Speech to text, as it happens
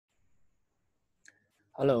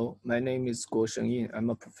Hello, my name is Guosheng. I'm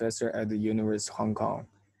a professor at the University of Hong Kong.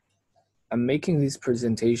 I'm making this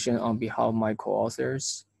presentation on behalf of my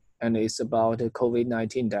co-authors, and it's about a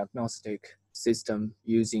COVID-19 diagnostic system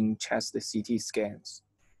using chest CT scans.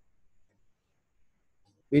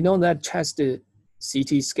 We know that chest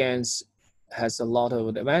CT scans has a lot of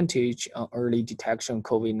advantage on early detection of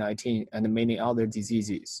COVID-19 and many other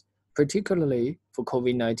diseases. Particularly for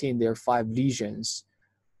COVID-19, there are 5 lesions.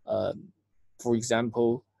 For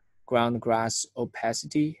example, ground glass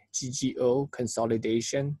opacity, GGO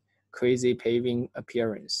consolidation, crazy paving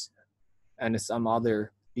appearance, and some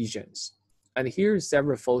other lesions. And here are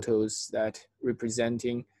several photos that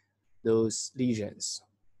representing those lesions.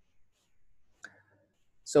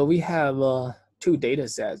 So we have 2 data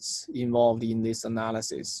sets involved in this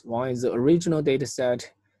analysis. One is the original data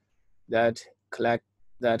set that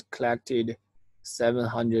collected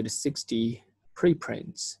 760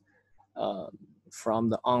 preprints from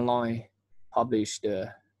the online published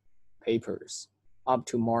papers up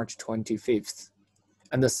to March 25th.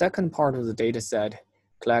 And the second part of the data set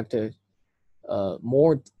collected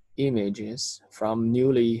more images from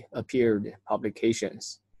newly appeared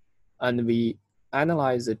publications. And we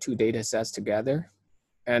analyzed the 2 data sets together,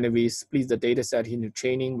 and we split the data set into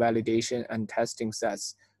training, validation, and testing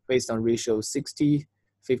sets based on ratio 60,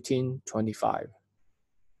 15, 25.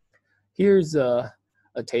 Here's a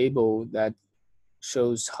table that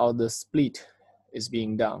shows how the split is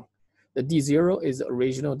being done. The D0 is the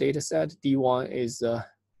original data set, D1 is the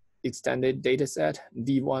extended data set,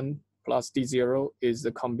 D1 plus D0 is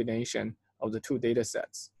the combination of the 2 data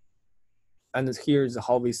sets. And here's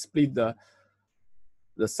how we split the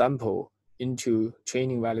sample into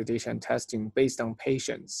training, validation, and testing based on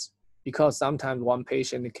patients. Because sometimes one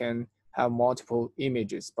patient can have multiple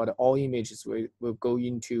images, but all images will go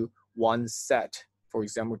into one set, for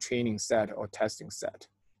example, training set or testing set.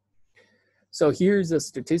 So here's the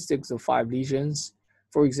statistics of 5 lesions.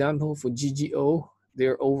 For example, for GGO,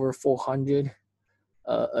 there are over 400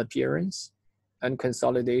 appearance, and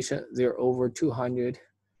consolidation, there are over 200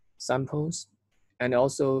 samples. And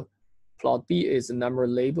also plot B is the number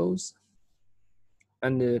of labels.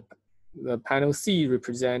 And the panel C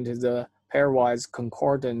represents the pairwise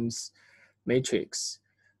concordance matrix.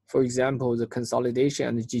 For example, the consolidation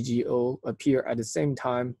and the GGO appear at the same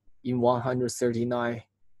time in 139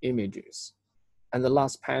 images. And the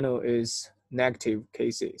last panel is negative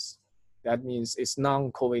cases. That means it's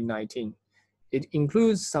non-COVID-19. It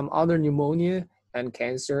includes some other pneumonia and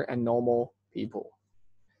cancer and normal people.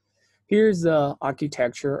 Here's the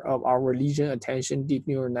architecture of our lesion attention deep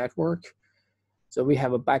neural network. So we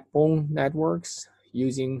have a backbone networks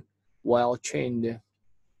using well-trained,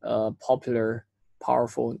 popular,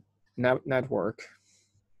 powerful network.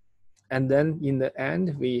 And then in the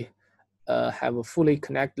end, we have a fully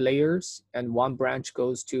connected layers, and one branch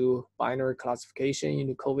goes to binary classification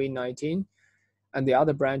into COVID-19, and the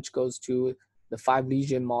other branch goes to the 5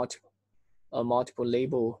 lesion multiple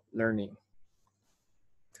label learning.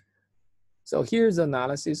 So here's the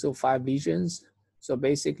analysis of 5 lesions. So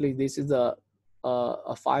basically, this is a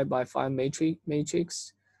 5 by 5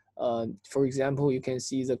 matrix. For example, you can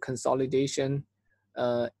see the consolidation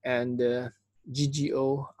and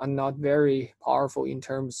GGO are not very powerful in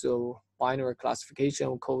terms of binary classification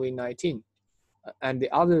of COVID-19. And the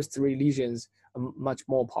other 3 lesions are much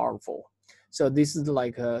more powerful. So this is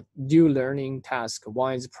like a dual learning task.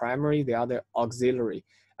 One is primary, the other auxiliary.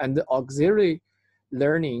 And the auxiliary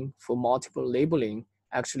learning for multiple labeling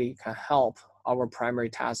actually can help our primary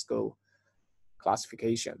task go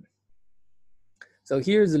classification. So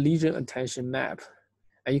here's the lesion attention map.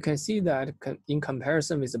 And you can see that in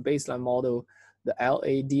comparison with the baseline model, the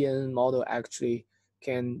LADN model actually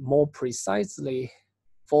can more precisely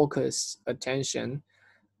focus attention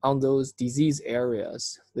on those disease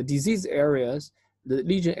areas. The disease areas, the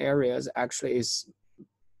lesion areas actually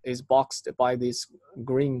is boxed by this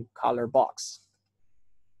green color box.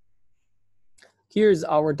 Here's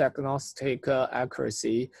our diagnostic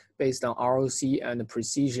accuracy based on ROC and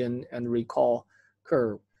precision and recall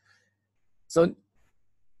curve. So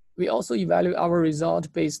we also evaluate our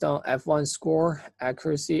result based on F1 score,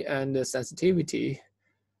 accuracy, and sensitivity.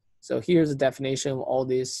 So here's the definition of all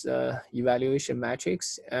these evaluation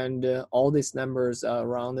metrics, and all these numbers are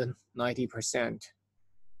around 90%.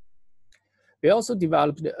 We also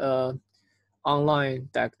developed an online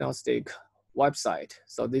diagnostic website.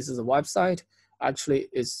 So this is a website. Actually,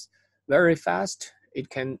 it's very fast. It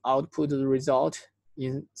can output the result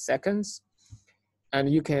in seconds, and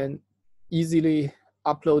you can easily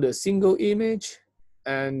upload a single image,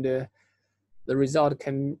 and the result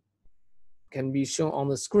can be shown on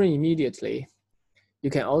the screen immediately. You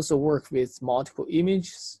can also work with multiple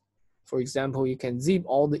images. For example, you can zip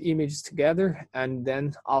all the images together and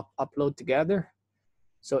then upload together.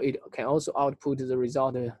 So it can also output the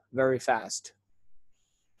result very fast.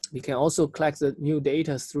 You can also collect the new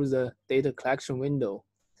data through the data collection window.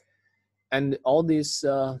 And all this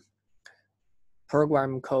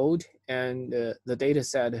program code and the data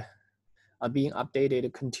set are being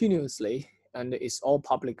updated continuously, and it's all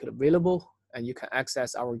publicly available, and you can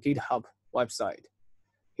access our GitHub website.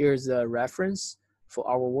 Here's a reference for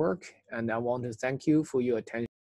our work, and I want to thank you for your attention.